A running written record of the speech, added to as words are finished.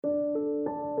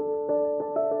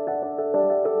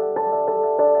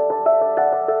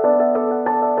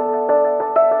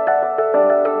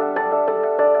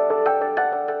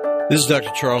This is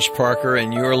Dr. Charles Parker,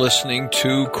 and you're listening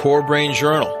to Core Brain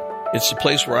Journal. It's the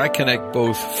place where I connect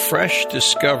both fresh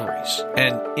discoveries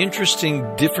and interesting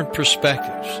different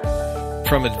perspectives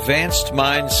from advanced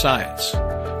mind science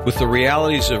with the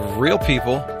realities of real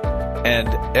people and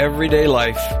everyday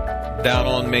life down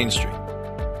on Main Street.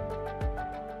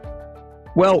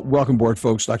 Well, welcome aboard,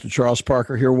 folks. Dr. Charles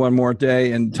Parker here one more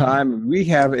day in time. We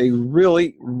have a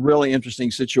really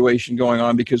interesting situation going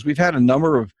on because we've had a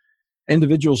number of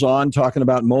individuals on talking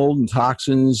about mold and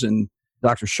toxins, and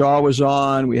Dr. Shaw was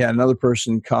on. We had another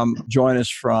person come join us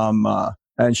from,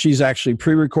 and she's actually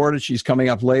pre-recorded. She's coming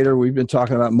up later. We've been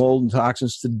talking about mold and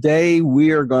toxins. Today,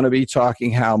 we are going to be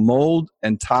talking how mold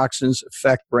and toxins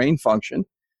affect brain function.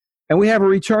 And we have a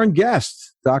return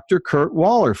guest, Dr. Kurt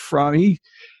Waller. He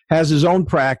has his own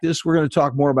practice. We're going to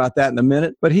talk more about that in a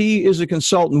minute. But he is a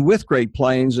consultant with Great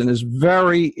Plains and is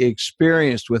very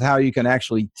experienced with how you can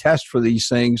actually test for these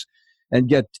things and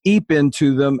get deep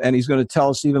into them. And he's going to tell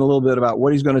us even a little bit about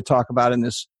what he's going to talk about in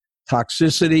this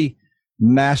toxicity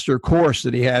master course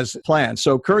that he has planned.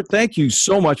 So, Kurt, thank you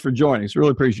so much for joining us.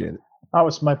 Really appreciate it. Oh,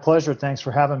 it's my pleasure. Thanks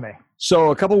for having me.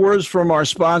 So a couple words from our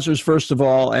sponsors. First of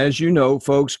all, as you know,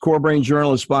 folks, Core Brain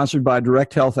Journal is sponsored by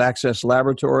Direct Health Access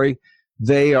Laboratory.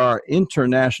 They are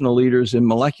international leaders in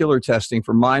molecular testing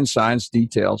for mind science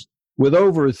details. With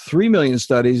over 3 million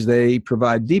studies, they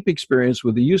provide deep experience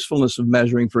with the usefulness of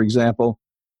measuring, for example,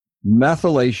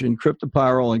 methylation,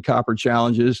 cryptopyrrole, and copper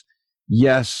challenges.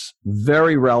 Yes,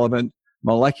 very relevant,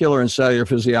 molecular and cellular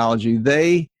physiology.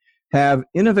 They have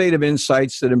innovative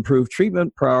insights that improve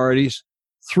treatment priorities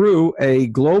through a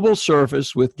global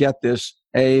surface with, get this,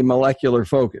 a molecular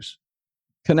focus.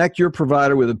 Connect your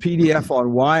provider with a PDF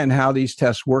on why and how these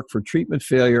tests work for treatment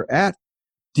failure at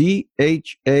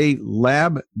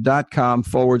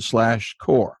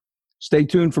dhalab.com/core. Stay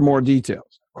tuned for more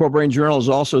details. Core Brain Journal is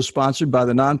also sponsored by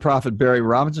the nonprofit Barry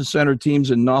Robinson Center teams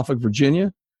in Norfolk,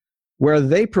 Virginia, where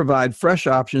they provide fresh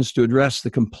options to address the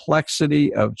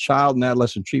complexity of child and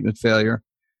adolescent treatment failure,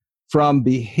 from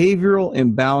behavioral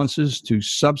imbalances to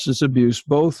substance abuse,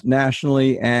 both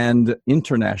nationally and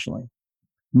internationally.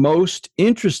 Most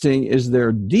interesting is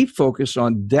their deep focus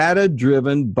on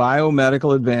data-driven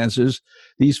biomedical advances.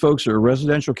 These folks are a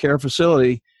residential care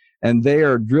facility, and they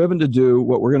are driven to do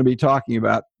what we're going to be talking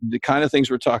about, the kind of things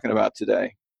we're talking about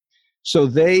today. So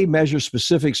they measure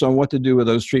specifics on what to do with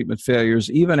those treatment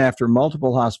failures, even after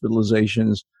multiple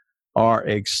hospitalizations or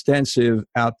extensive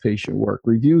outpatient work.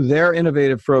 Review their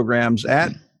innovative programs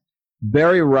at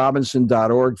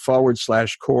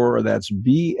barryrobinson.org/core. That's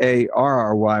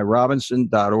BARRY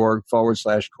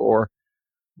Robinson.org/core.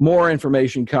 More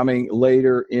information coming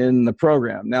later in the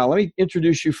program. Now, let me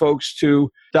introduce you folks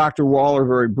to Dr. Waller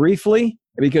very briefly,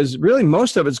 because really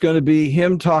most of it's going to be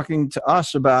him talking to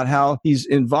us about how he's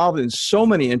involved in so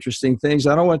many interesting things.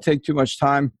 I don't want to take too much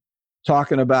time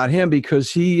talking about him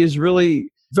because he is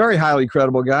really very highly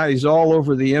credible guy. He's all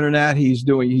over the internet. He's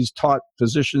taught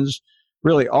physicians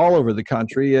really all over the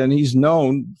country, and he's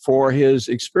known for his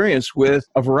experience with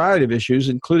a variety of issues,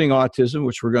 including autism,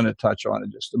 which we're going to touch on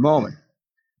in just a moment.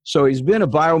 So he's been a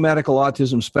biomedical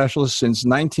autism specialist since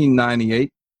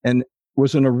 1998 and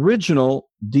was an original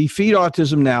Defeat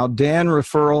Autism Now Dan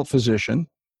referral physician.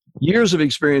 Years of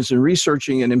experience in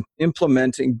researching and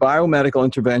implementing biomedical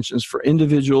interventions for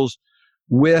individuals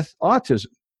with autism.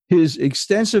 His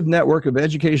extensive network of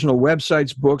educational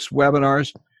websites, books,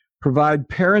 webinars provide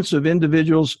parents of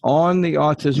individuals on the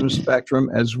autism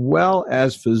spectrum, as well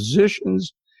as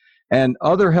physicians and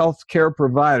other healthcare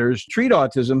providers treat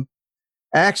autism,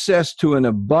 access to an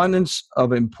abundance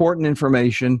of important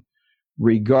information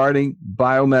regarding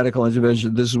biomedical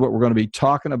intervention. This is what we're going to be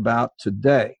talking about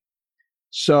today.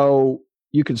 So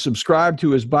you can subscribe to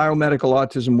his biomedical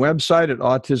autism website at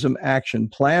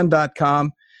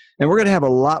autismactionplan.com. And we're going to have a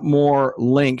lot more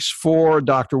links for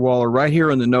Dr. Waller right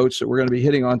here in the notes that we're going to be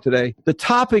hitting on today. The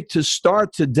topic to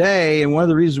start today, and one of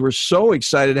the reasons we're so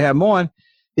excited to have him on,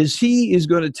 is he is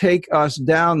going to take us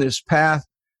down this path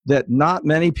that not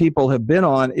many people have been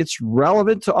on. It's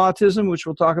relevant to autism, which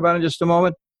we'll talk about in just a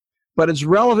moment, but it's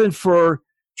relevant for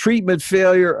treatment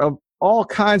failure of all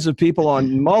kinds of people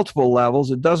on multiple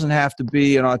levels. It doesn't have to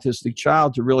be an autistic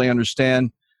child to really understand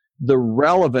the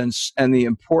relevance and the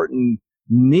important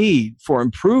need for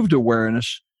improved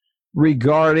awareness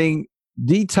regarding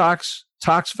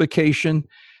detoxification,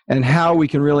 and how we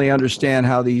can really understand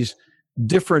how these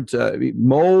different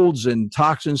molds and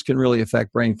toxins can really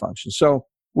affect brain function. So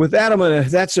with that,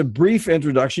 that's a brief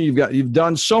introduction. You've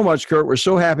done so much, Kurt. We're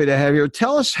so happy to have you here.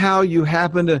 Tell us how you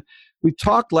happen to, we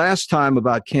talked last time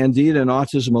about Candida and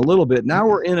autism a little bit. Now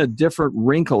we're in a different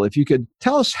wrinkle. If you could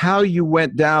tell us how you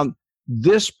went down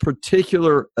this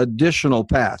particular additional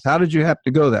path? How did you have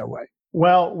to go that way?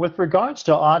 Well, with regards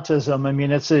to autism, I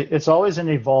mean, it's always an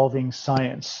evolving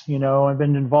science. I've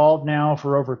been involved now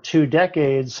for over 2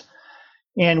 decades,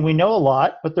 and we know a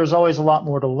lot, but there's always a lot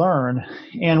more to learn.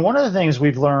 And one of the things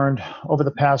we've learned over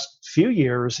the past few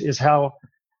years is how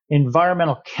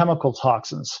environmental chemical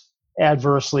toxins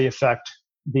adversely affect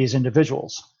these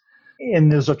individuals.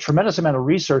 And there's a tremendous amount of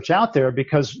research out there,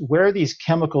 because where these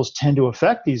chemicals tend to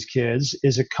affect these kids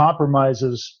is it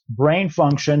compromises brain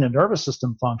function and nervous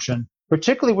system function,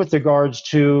 particularly with regards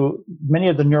to many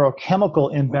of the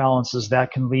neurochemical imbalances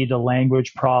that can lead to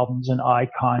language problems and eye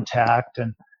contact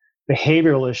and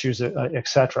behavioral issues, et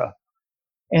cetera.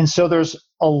 And so there's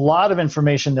a lot of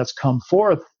information that's come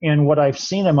forth. And what I've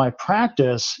seen in my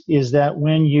practice is that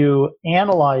when you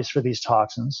analyze for these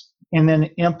toxins and then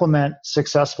implement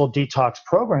successful detox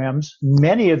programs,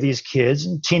 many of these kids,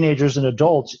 and teenagers and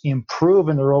adults, improve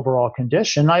in their overall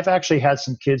condition. I've actually had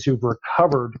some kids who've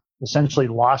recovered, essentially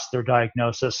lost their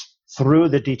diagnosis through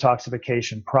the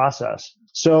detoxification process.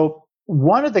 So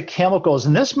one of the chemicals,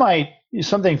 and this might be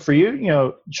something for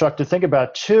you, Chuck, to think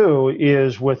about too,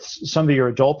 is with some of your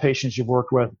adult patients you've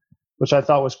worked with, which I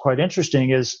thought was quite interesting,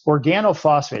 is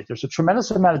organophosphate. There's a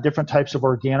tremendous amount of different types of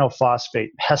organophosphate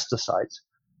pesticides.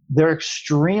 They're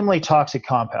extremely toxic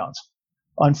compounds.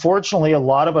 Unfortunately, a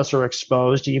lot of us are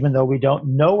exposed, even though we don't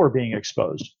know we're being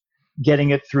exposed.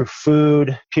 Getting it through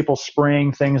food, people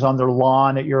spraying things on their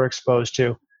lawn that you're exposed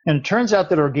to. And it turns out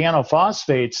that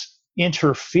organophosphates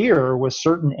interfere with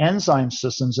certain enzyme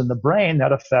systems in the brain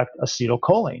that affect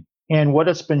acetylcholine. And what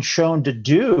it's been shown to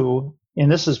do,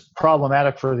 and this is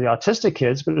problematic for the autistic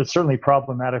kids, but it's certainly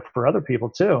problematic for other people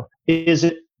too, is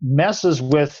it messes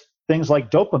with things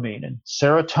like dopamine and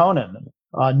serotonin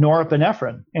and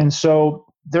norepinephrine. And so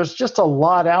there's just a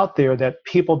lot out there that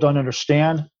people don't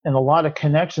understand, and a lot of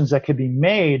connections that can be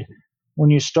made when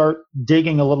you start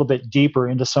digging a little bit deeper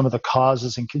into some of the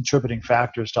causes and contributing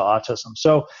factors to autism.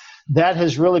 So that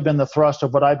has really been the thrust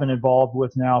of what I've been involved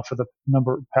with now for the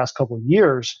past couple of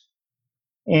years.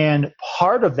 And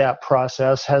part of that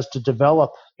process has to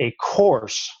develop a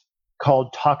course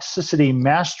called Toxicity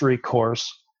Mastery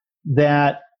Course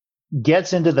that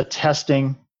gets into the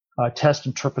testing, test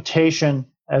interpretation,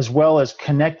 as well as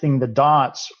connecting the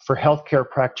dots for healthcare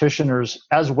practitioners,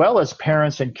 as well as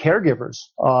parents and caregivers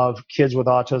of kids with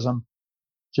autism,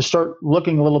 to start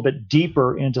looking a little bit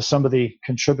deeper into some of the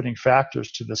contributing factors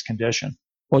to this condition.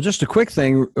 Well, just a quick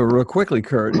thing, real quickly,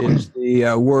 Kurt, is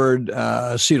the word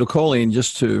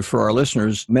acetylcholine, for our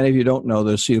listeners. Many of you don't know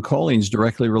that acetylcholine is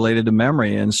directly related to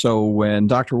memory. And so when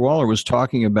Dr. Waller was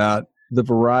talking about the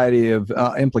variety of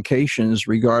implications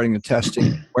regarding the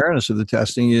testing, awareness of the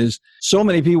testing, is so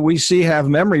many people we see have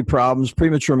memory problems,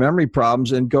 premature memory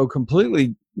problems, and go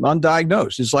completely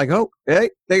undiagnosed. It's like, oh, hey,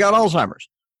 they got Alzheimer's.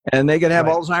 And they can have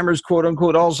Alzheimer's, quote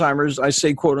unquote, Alzheimer's. I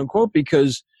say quote unquote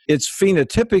because it's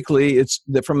phenotypically, it's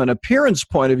from an appearance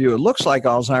point of view, it looks like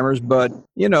Alzheimer's, but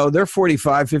they're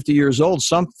 45, 50 years old.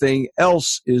 Something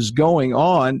else is going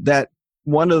on. That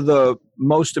one of the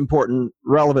most important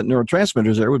relevant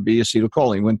neurotransmitters there would be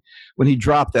acetylcholine. When he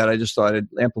dropped that, I just thought I'd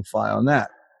amplify on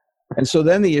that. And so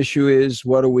then the issue is,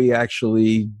 what do we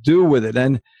actually do with it?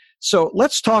 And so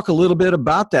let's talk a little bit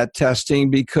about that testing,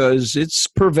 because it's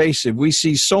pervasive. We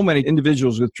see so many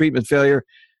individuals with treatment failure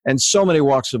and so many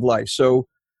walks of life. So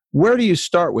where do you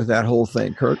start with that whole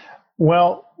thing, Kurt?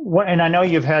 Well, and I know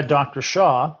you've had Dr.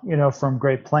 Shaw, from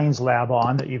Great Plains Lab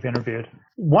on that you've interviewed.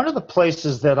 One of the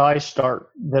places that I start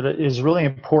that is really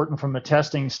important from a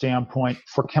testing standpoint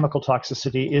for chemical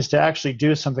toxicity is to actually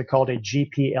do something called a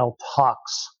GPL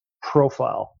tox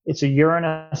profile. It's a urine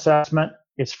assessment.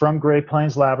 It's from Great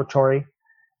Plains Laboratory,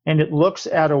 and it looks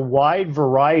at a wide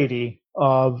variety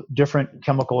of different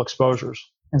chemical exposures.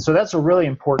 And so that's a really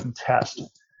important test.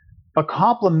 A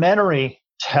complementary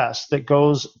test that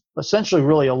goes essentially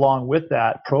really along with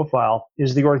that profile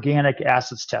is the organic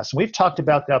acids test. And we've talked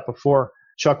about that before,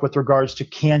 Chuck, with regards to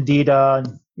candida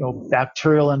and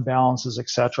bacterial imbalances, et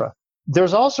cetera.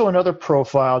 There's also another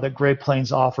profile that Great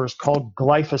Plains offers called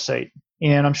glyphosate.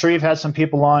 And I'm sure you've had some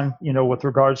people on, with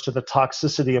regards to the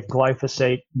toxicity of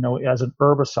glyphosate, as an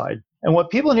herbicide. And what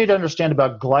people need to understand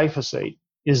about glyphosate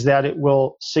is that it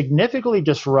will significantly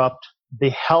disrupt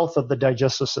the health of the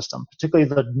digestive system, particularly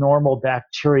the normal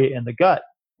bacteria in the gut.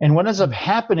 And what ends up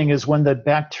happening is when the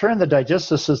bacteria in the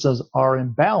digestive systems are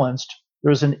imbalanced,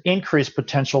 there's an increased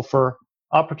potential for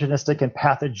opportunistic and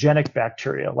pathogenic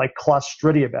bacteria like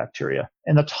Clostridia bacteria.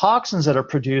 And the toxins that are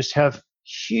produced have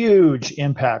huge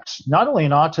impacts, not only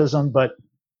in autism, but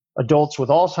adults with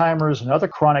Alzheimer's and other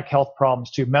chronic health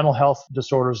problems too, mental health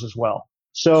disorders as well.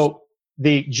 So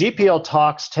The GPL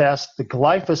tox test, the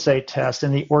glyphosate test,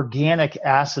 and the organic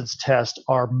acids test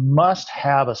are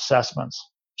must-have assessments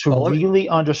to really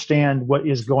understand what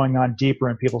is going on deeper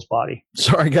in people's body.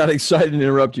 Sorry, I got excited and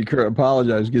interrupt you, Kurt. I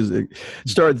apologize because I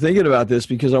started thinking about this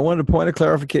because I wanted a point of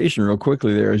clarification real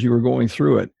quickly there as you were going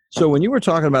through it. So when you were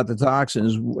talking about the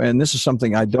toxins, and this is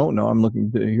something I don't know, I'm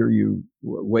looking to hear you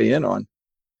weigh in on.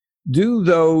 Do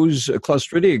those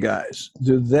Clostridia guys,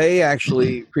 do they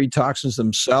actually create toxins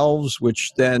themselves,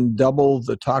 which then double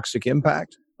the toxic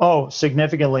impact? Oh,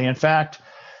 significantly. In fact,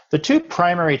 the two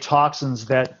primary toxins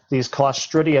that these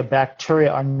Clostridia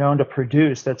bacteria are known to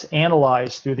produce that's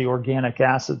analyzed through the organic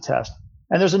acid test,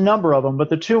 and there's a number of them, but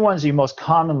the two ones you most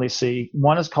commonly see,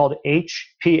 one is called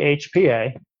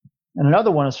HPHPA, and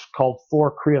another one is called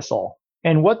 4-creosol.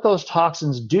 And what those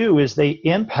toxins do is they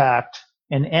impact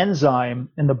an enzyme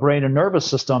in the brain and nervous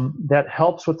system that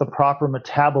helps with the proper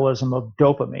metabolism of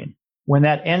dopamine. When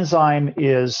that enzyme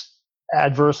is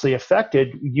adversely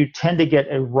affected, you tend to get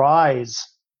a rise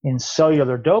in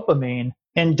cellular dopamine.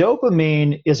 And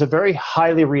dopamine is a very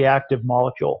highly reactive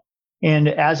molecule. And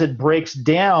as it breaks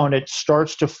down, it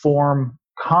starts to form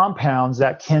compounds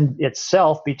that can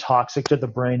itself be toxic to the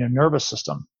brain and nervous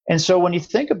system. And so when you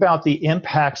think about the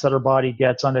impacts that our body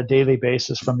gets on a daily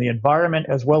basis from the environment,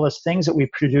 as well as things that we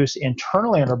produce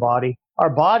internally in our body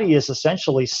is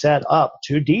essentially set up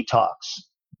to detox.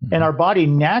 Mm-hmm. And our body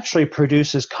naturally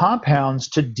produces compounds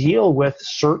to deal with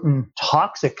certain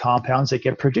toxic compounds that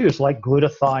get produced, like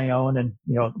glutathione and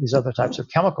these other types of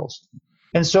chemicals.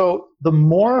 And so the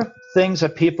more things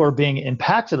that people are being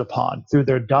impacted upon through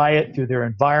their diet, through their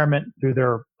environment, through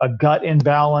their gut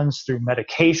imbalance, through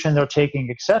medication they're taking,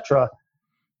 etc.,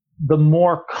 the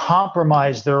more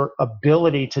compromised their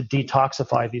ability to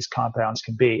detoxify these compounds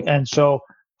can be. And so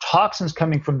toxins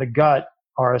coming from the gut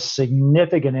are a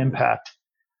significant impact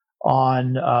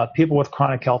on people with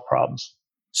chronic health problems.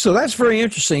 So that's very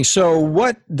interesting. So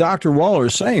what Dr. Waller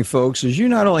is saying, folks, is you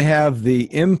not only have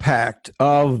the impact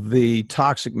of the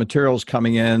toxic materials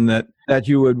coming in that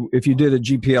you would, if you did a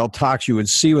GPL tox, you would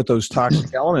see what those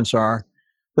toxic elements are,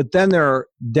 but then there are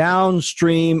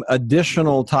downstream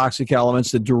additional toxic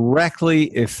elements that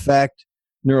directly affect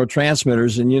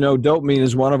neurotransmitters. And dopamine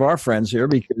is one of our friends here,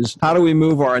 because how do we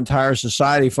move our entire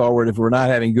society forward if we're not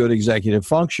having good executive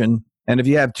function? And if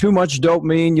you have too much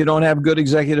dopamine, you don't have good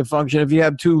executive function. If you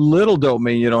have too little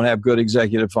dopamine, you don't have good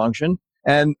executive function.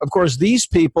 And of course, these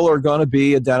people are going to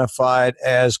be identified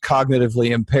as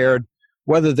cognitively impaired,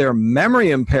 whether they're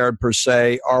memory impaired per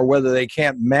se, or whether they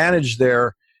can't manage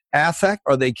their affect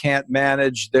or they can't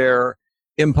manage their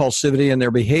impulsivity and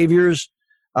their behaviors.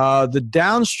 The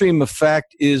downstream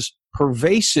effect is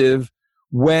pervasive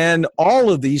when all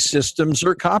of these systems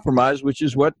are compromised, which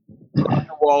is what Dr.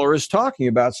 Waller is talking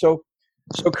about. So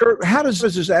Kurt, how does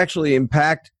this actually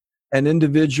impact an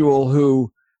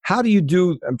individual how do you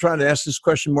do, I'm trying to ask this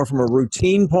question more from a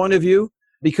routine point of view,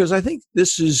 because I think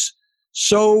this is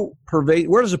so pervasive.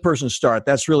 Where does a person start?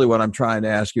 That's really what I'm trying to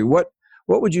ask you. What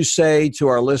would you say to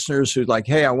our listeners who's like,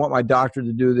 hey, I want my doctor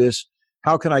to do this.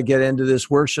 How can I get into this?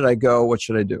 Where should I go? What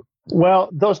should I do? Well,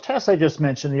 those tests I just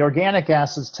mentioned, the organic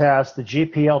acids test, the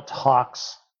GPL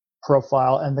tox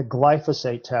profile, and the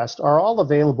glyphosate test are all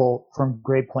available from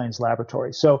Great Plains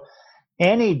Laboratory. So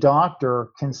any doctor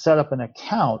can set up an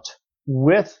account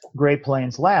with Great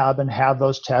Plains Lab and have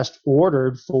those tests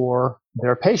ordered for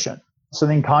their patient. So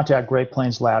they can contact Great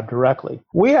Plains Lab directly.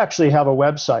 We actually have a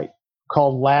website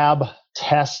called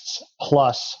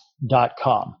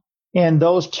labtestsplus.com. And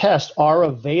those tests are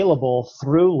available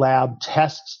through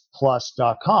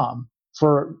labtestsplus.com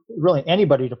for really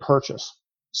anybody to purchase.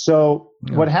 So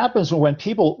what happens when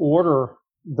people order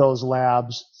those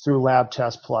labs through Lab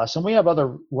Test Plus, and we have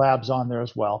other labs on there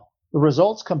as well, the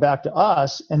results come back to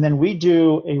us, and then we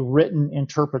do a written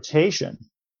interpretation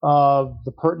of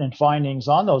the pertinent findings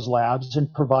on those labs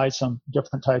and provide some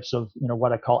different types of,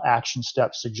 what I call action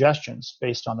step suggestions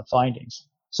based on the findings.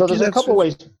 So there's a couple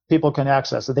ways people can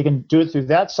access it. They can do it through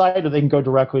that site, or they can go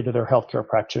directly to their healthcare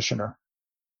practitioner.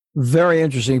 Very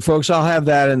interesting, folks. I'll have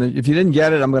that. And if you didn't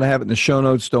get it, I'm going to have it in the show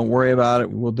notes. Don't worry about it.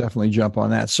 We'll definitely jump on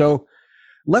that. So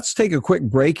let's take a quick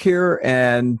break here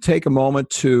and take a moment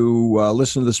to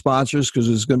listen to the sponsors, because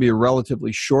it's going to be a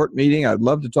relatively short meeting. I'd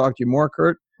love to talk to you more,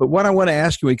 Kurt. But what I want to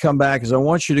ask you when we come back is I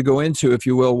want you to go into, if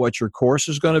you will, what your course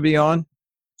is going to be on,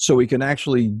 so we can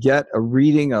actually get a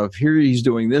reading of here he's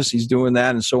doing this, he's doing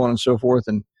that, and so on and so forth,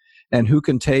 and who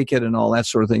can take it and all that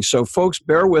sort of thing. So folks,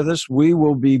 bear with us. We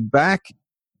will be back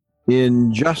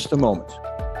in just a moment.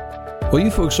 Well, you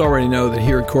folks already know that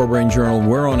here at Core Brain Journal,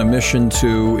 we're on a mission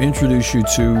to introduce you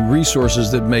to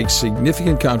resources that make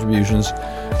significant contributions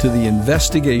to the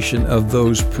investigation of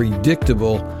those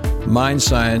predictable mind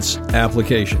science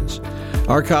applications.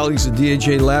 Our colleagues at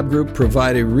DHA Lab Group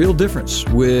provide a real difference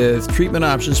with treatment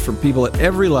options for people at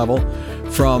every level,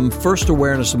 from first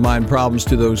awareness of mind problems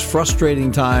to those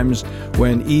frustrating times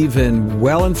when even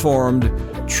well-informed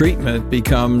treatment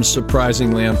becomes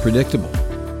surprisingly unpredictable.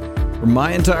 For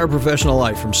my entire professional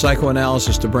life, from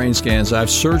psychoanalysis to brain scans, I've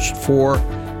searched for,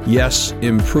 yes,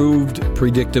 improved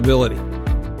predictability.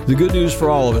 The good news for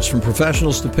all of us, from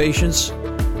professionals to patients,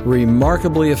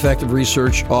 remarkably effective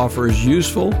research offers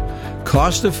useful,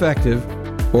 cost-effective,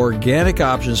 organic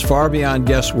options far beyond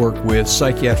guesswork with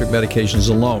psychiatric medications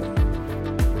alone.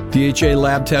 DHA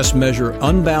lab tests measure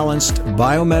unbalanced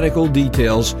biomedical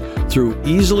details through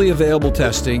easily available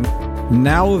testing,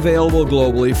 now available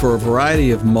globally for a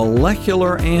variety of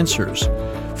molecular answers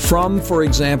from, for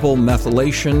example,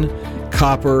 methylation,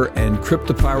 copper, and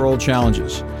cryptopyrrole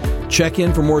challenges. Check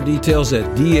in for more details at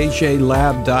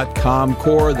dhalab.com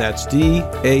core. That's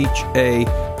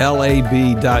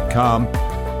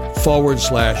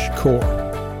dhalab.com/core.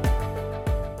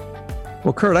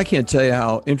 Well, Kurt, I can't tell you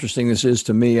how interesting this is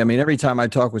to me. I mean, every time I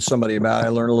talk with somebody about it, I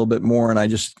learn a little bit more, and I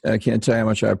can't tell you how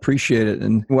much I appreciate it.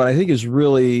 And what I think is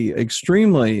really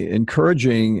extremely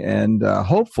encouraging and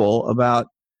hopeful about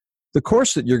the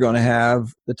course that you're going to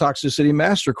have, the Toxicity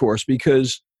Master Course,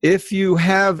 because if you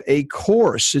have a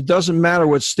course, it doesn't matter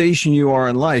what station you are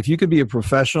in life. You could be a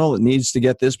professional that needs to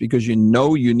get this because you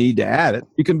know you need to add it.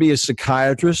 You can be a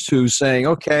psychiatrist who's saying,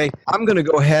 okay, I'm going to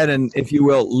go ahead and, if you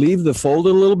will, leave the fold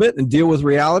a little bit and deal with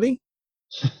reality.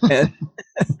 and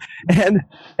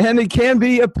it can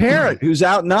be a parent who's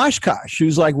out in Oshkosh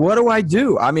who's like, what do I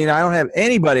do? I mean, I don't have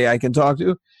anybody I can talk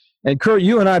to. And Kurt,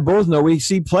 you and I both know we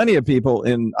see plenty of people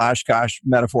in Oshkosh,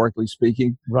 metaphorically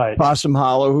speaking, right, Possum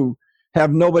Hollow, who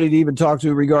have nobody to even talk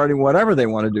to regarding whatever they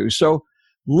want to do. So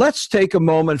let's take a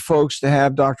moment, folks, to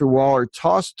have Dr. Waller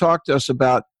talk to us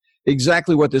about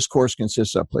exactly what this course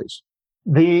consists of, please.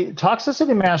 The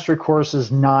Toxicity Mastery course is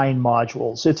 9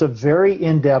 modules. It's a very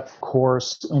in-depth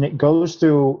course, and it goes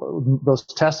through those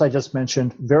tests I just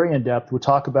mentioned, very in-depth. We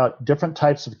talk about different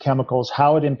types of chemicals,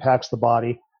 how it impacts the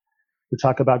body. We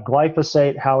talk about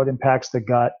glyphosate, how it impacts the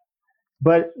gut.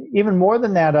 But even more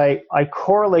than that, I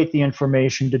correlate the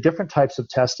information to different types of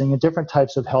testing and different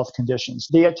types of health conditions.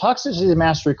 The Toxicity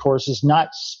Mastery course is not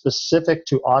specific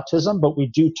to autism, but we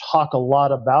do talk a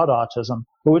lot about autism.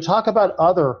 But we talk about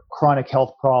other chronic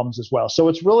health problems as well. So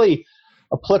it's really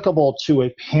applicable to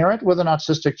a parent with an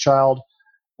autistic child,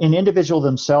 an individual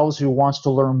themselves who wants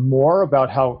to learn more about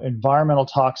how environmental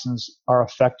toxins are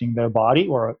affecting their body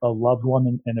or a loved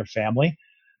one in their family,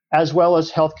 as well as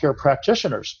healthcare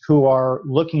practitioners who are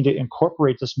looking to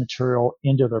incorporate this material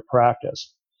into their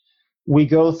practice. We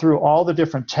go through all the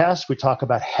different tests. We talk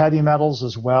about heavy metals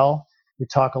as well. We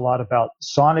talk a lot about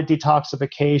sauna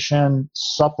detoxification,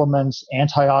 supplements,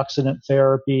 antioxidant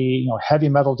therapy, heavy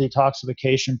metal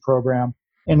detoxification program.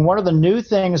 And one of the new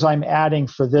things I'm adding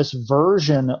for this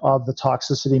version of the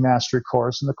Toxicity Mastery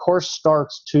course, and the course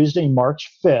starts Tuesday,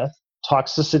 March 5th,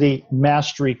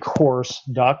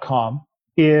 toxicitymasterycourse.com,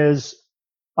 is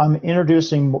I'm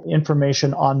introducing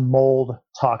information on mold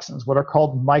toxins, what are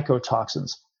called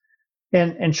mycotoxins.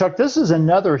 And Chuck, this is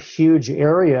another huge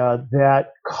area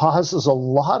that causes a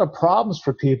lot of problems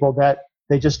for people that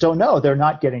they just don't know. They're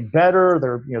not getting better.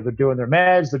 They're doing their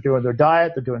meds, they're doing their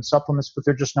diet, they're doing supplements, but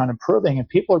they're just not improving. And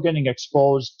people are getting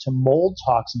exposed to mold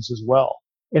toxins as well.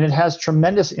 And it has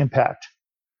tremendous impact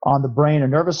on the brain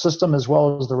and nervous system as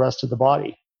well as the rest of the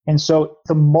body. And so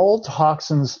the mold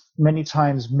toxins many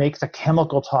times make the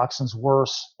chemical toxins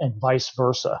worse and vice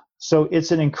versa. So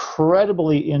it's an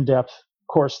incredibly in-depth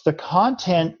course. The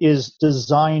content is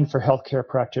designed for healthcare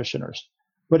practitioners,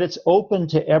 but it's open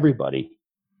to everybody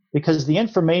because the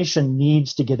information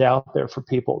needs to get out there for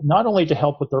people, not only to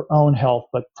help with their own health,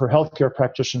 but for healthcare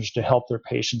practitioners to help their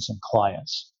patients and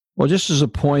clients. Well, just as a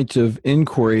point of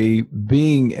inquiry,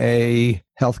 being a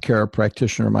healthcare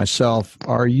practitioner myself,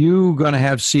 are you going to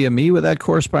have CME with that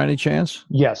course by any chance?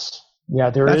 Yes. Yeah,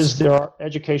 there are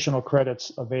educational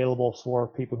credits available for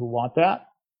people who want that.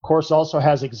 Course also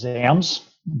has exams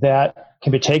that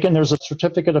can be taken. There's a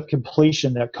certificate of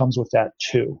completion that comes with that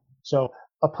too. So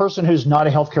a person who's not a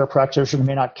healthcare practitioner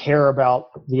may not care about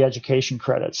the education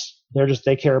credits.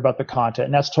 They care about the content,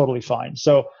 and that's totally fine.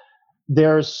 So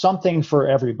there's something for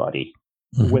everybody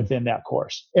within that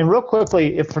course. And real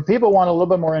quickly, if for people want a little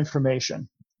bit more information,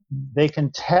 they can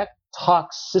text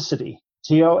Toxicity,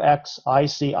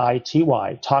 TOXICITY,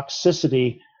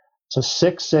 Toxicity to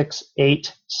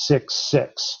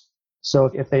 66866. So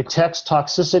if they text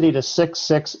toxicity to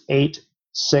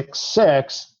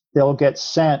 66866, they'll get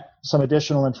sent some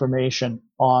additional information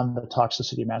on the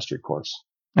Toxicity Mastery course.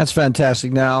 That's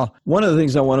fantastic. Now, one of the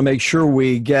things I want to make sure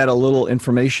we get a little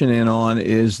information in on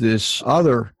is this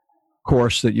other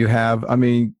course that you have. I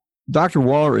mean, Dr.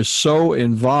 Waller is so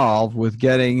involved with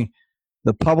getting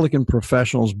the public and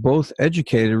professionals both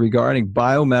educated regarding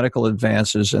biomedical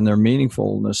advances and their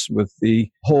meaningfulness with the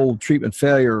whole treatment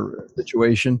failure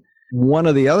situation. One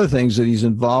of the other things that he's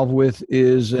involved with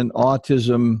is an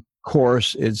autism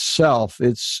course itself.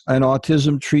 It's an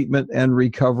Autism Treatment and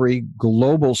Recovery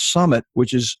Global Summit,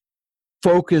 which is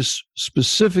focused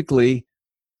specifically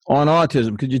on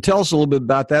autism. Could you tell us a little bit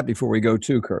about that before we go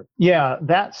to, Kurt? Yeah,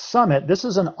 that summit, this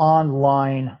is an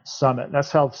online summit.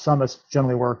 That's how summits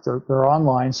generally work. They're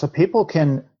online, so people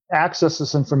can access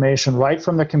this information right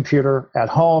from the computer at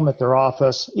home, at their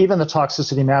office. Even the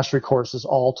Toxicity Mastery course is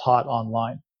all taught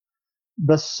online.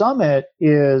 The summit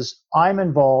I'm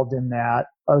involved in that,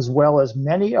 as well as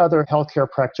many other healthcare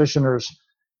practitioners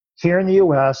here in the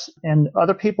U.S. and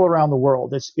other people around the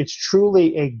world. It's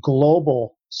truly a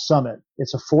global summit.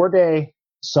 It's a 4-day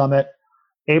summit,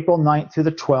 April 9th through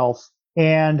the 12th.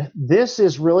 And this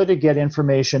is really to get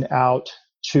information out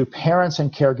to parents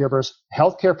and caregivers.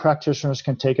 Healthcare practitioners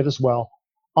can take it as well,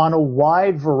 on a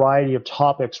wide variety of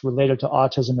topics related to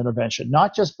autism intervention,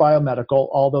 not just biomedical,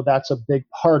 although that's a big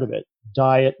part of it,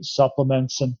 diet,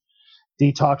 supplements, and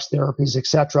detox therapies,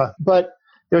 etc. But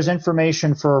there's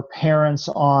information for parents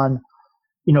on,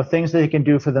 things that they can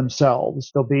do for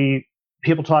themselves. There'll be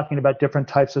people talking about different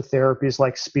types of therapies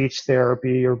like speech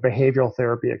therapy or behavioral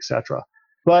therapy, etc.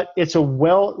 But it's a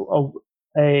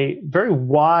very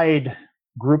wide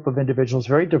group of individuals,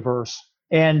 very diverse.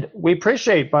 And we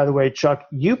appreciate, by the way, Chuck,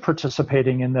 you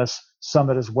participating in this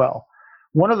summit as well.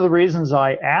 One of the reasons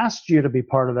I asked you to be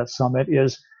part of that summit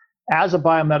is, as a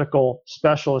biomedical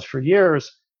specialist for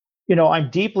years,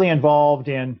 I'm deeply involved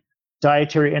in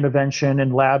dietary intervention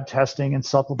and lab testing and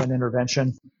supplement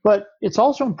intervention. But it's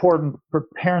also important for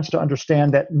parents to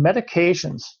understand that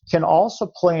medications can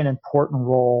also play an important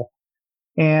role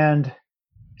and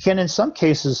can, in some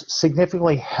cases,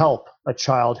 significantly help a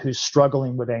child who's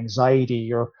struggling with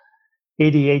anxiety or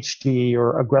ADHD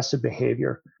or aggressive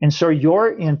behavior. And so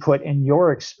your input and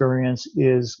your experience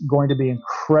is going to be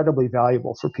incredibly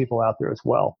valuable for people out there as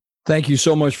well. Thank you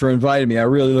so much for inviting me. I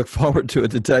really look forward to it,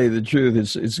 to tell you the truth.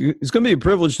 It's going to be a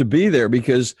privilege to be there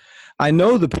because I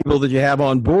know the people that you have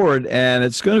on board, and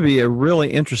it's going to be a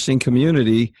really interesting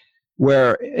community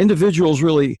where individuals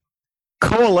really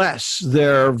coalesce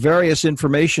their various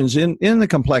informations in the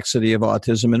complexity of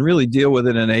autism and really deal with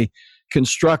it in a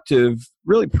constructive,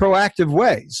 really proactive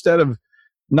way instead of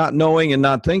not knowing and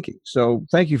not thinking. So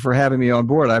thank you for having me on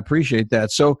board. I appreciate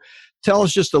that. So tell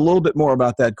us just a little bit more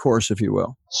about that course, if you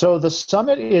will. So the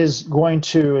summit it's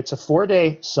a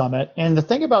 4-day summit. And the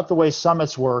thing about the way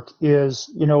summits work is,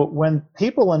 when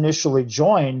people initially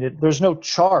join, there's no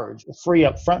charge, free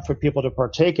up front for people to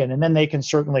partake in. And then they can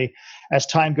certainly, as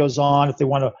time goes on, if they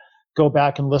want to go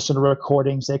back and listen to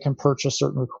recordings, they can purchase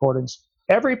certain recordings.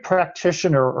 Every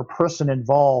practitioner or person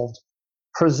involved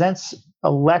presents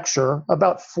a lecture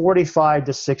about 45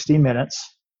 to 60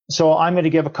 minutes. So I'm going to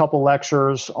give a couple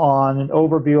lectures on an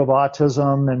overview of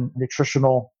autism and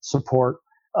nutritional support.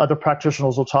 Other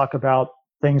practitioners will talk about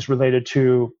things related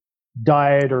to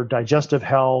diet or digestive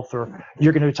health, or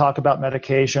you're going to talk about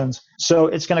medications. So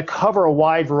it's going to cover a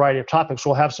wide variety of topics.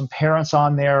 We'll have some parents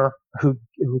on there who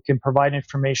can provide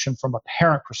information from a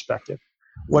parent perspective.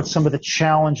 What's some of the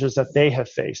challenges that they have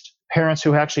faced? Parents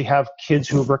who actually have kids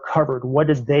who have recovered, what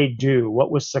did they do?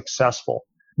 What was successful?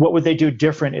 What would they do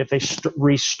different if they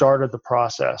restarted the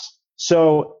process?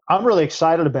 So I'm really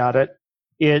excited about it.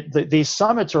 These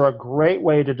summits are a great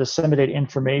way to disseminate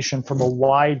information from a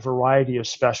wide variety of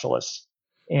specialists.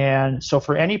 And so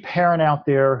for any parent out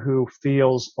there who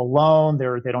feels alone,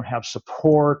 they don't have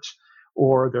support,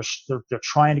 or they're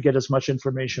trying to get as much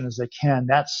information as they can,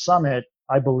 that summit,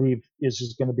 I believe,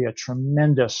 is going to be a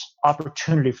tremendous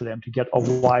opportunity for them to get a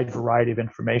wide variety of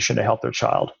information to help their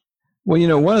child.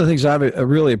 Well, one of the things I've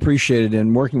really appreciated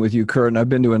in working with you, Kurt, and I've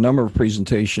been to a number of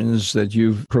presentations that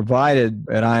you've provided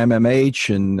at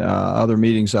IMMH and other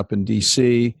meetings up in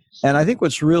D.C. And I think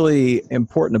what's really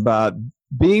important about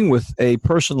being with a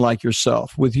person like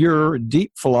yourself, with your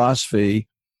deep philosophy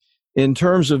in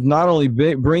terms of not only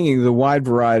bringing the wide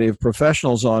variety of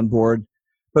professionals on board,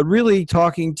 but really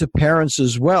talking to parents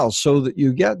as well, so that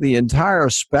you get the entire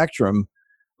spectrum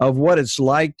of what it's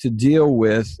like to deal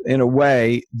with, in a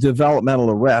way, developmental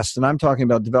arrest. And I'm talking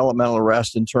about developmental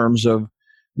arrest in terms of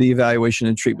the evaluation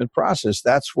and treatment process.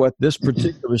 That's what this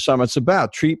particular summit's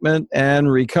about, treatment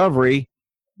and recovery.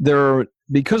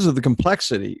 Because of the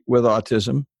complexity with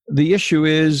autism, the issue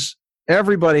is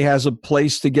everybody has a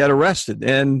place to get arrested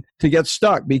and to get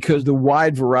stuck because the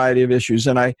wide variety of issues.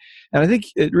 And I think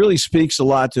it really speaks a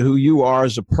lot to who you are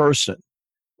as a person,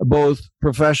 both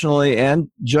professionally and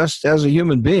just as a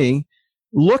human being,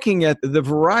 looking at the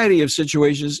variety of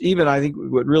situations. Even I think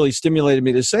what really stimulated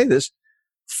me to say this,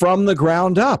 from the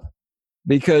ground up,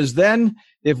 because then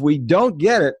if we don't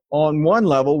get it on one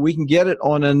level, we can get it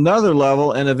on another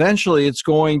level, and eventually it's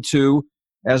going to,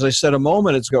 as I said a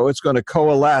moment ago, it's going to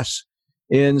coalesce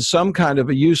in some kind of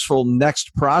a useful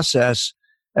next process,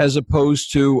 as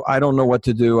opposed to, I don't know what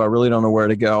to do, I really don't know where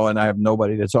to go, and I have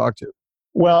nobody to talk to.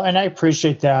 Well, and I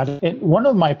appreciate that. One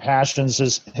of my passions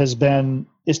is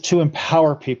to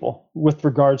empower people with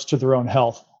regards to their own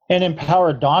health, and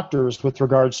empower doctors with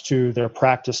regards to their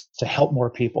practice to help more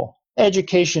people.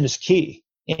 Education is key.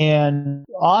 And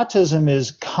autism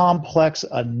is complex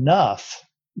enough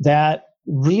that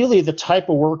really the type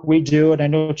of work we do, and I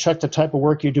know, Chuck, the type of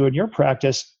work you do in your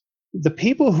practice, the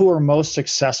people who are most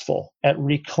successful at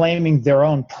reclaiming their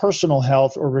own personal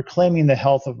health or reclaiming the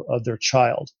health of their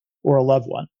child or a loved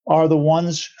one are the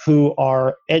ones who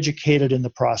are educated in the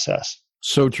process.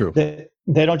 So true.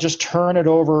 They don't just turn it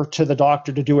over to the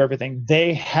doctor to do everything.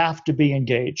 They have to be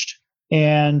engaged.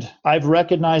 And I've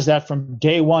recognized that from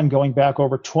day one, going back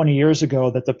over 20 years ago,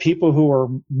 that the people who were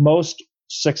most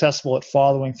successful at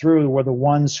following through were the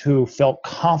ones who felt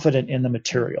confident in the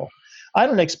material. I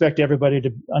don't expect everybody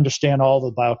to understand all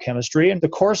the biochemistry, and the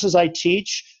courses I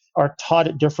teach are taught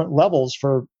at different levels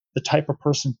for the type of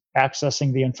person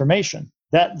accessing the information.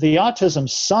 That the Autism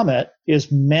Summit is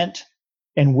meant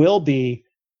and will be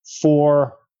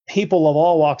for people of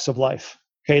all walks of life.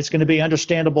 Okay, it's going to be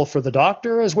understandable for the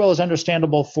doctor as well as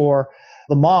understandable for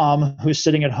the mom who's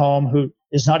sitting at home who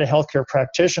is not a healthcare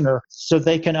practitioner, so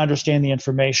they can understand the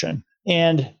information.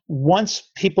 And once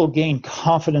people gain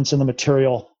confidence in the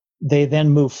material, they then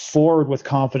move forward with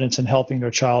confidence in helping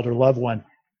their child or loved one.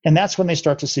 And that's when they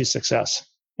start to see success.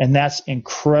 And that's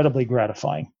incredibly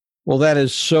gratifying. Well, that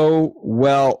is so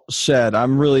well said.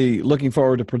 I'm really looking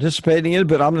forward to participating in it,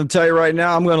 but I'm going to tell you right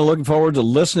now, I'm going to look forward to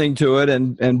listening to it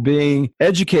and being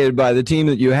educated by the team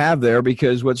that you have there,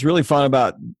 because what's really fun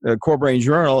about Core Brain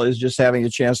Journal is just having a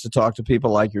chance to talk to people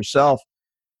like yourself.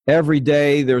 Every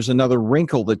day, there's another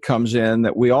wrinkle that comes in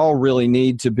that we all really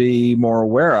need to be more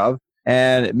aware of.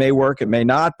 And it may work, it may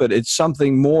not, but it's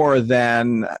something more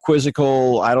than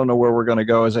quizzical. I don't know where we're going to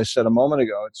go. As I said a moment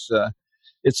ago,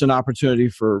 it's an opportunity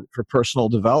for personal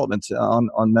development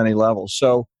on many levels.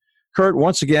 So, Kurt,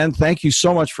 once again, thank you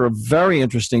so much for a very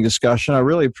interesting discussion. I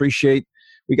really appreciate.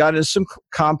 We got into some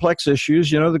complex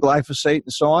issues, the glyphosate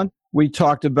and so on. We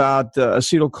talked about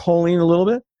acetylcholine a little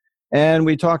bit, and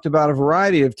we talked about a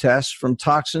variety of tests, from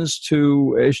toxins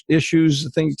to issues,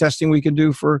 testing we can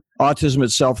do for autism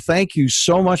itself. Thank you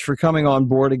so much for coming on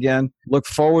board again. Look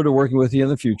forward to working with you in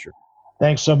the future.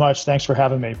 Thanks so much. Thanks for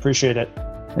having me. Appreciate it.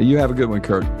 You have a good one,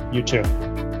 Kurt. You too.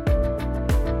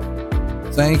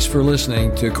 Thanks for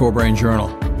listening to Core Brain Journal.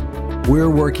 We're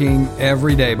working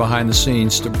every day behind the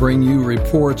scenes to bring you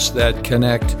reports that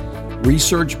connect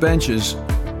research benches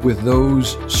with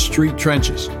those street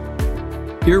trenches.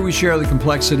 Here we share the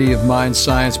complexity of mind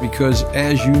science because,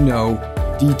 as you know,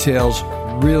 details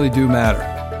really do matter.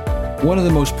 One of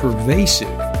the most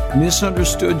pervasive,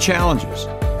 misunderstood challenges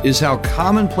is how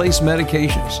commonplace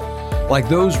medications, like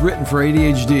those written for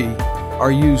ADHD,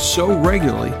 are used so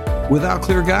regularly without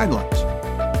clear guidelines.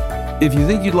 If you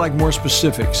think you'd like more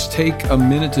specifics, take a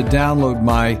minute to download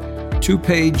my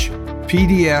 2-page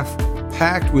PDF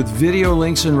packed with video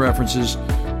links and references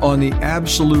on the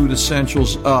absolute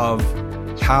essentials of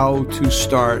how to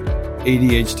start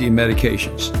ADHD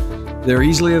medications. They're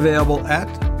easily available at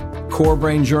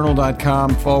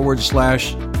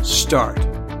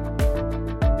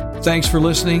corebrainjournal.com/start. Thanks for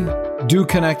listening. Do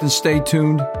connect and stay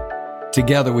tuned.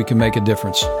 Together we can make a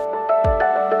difference.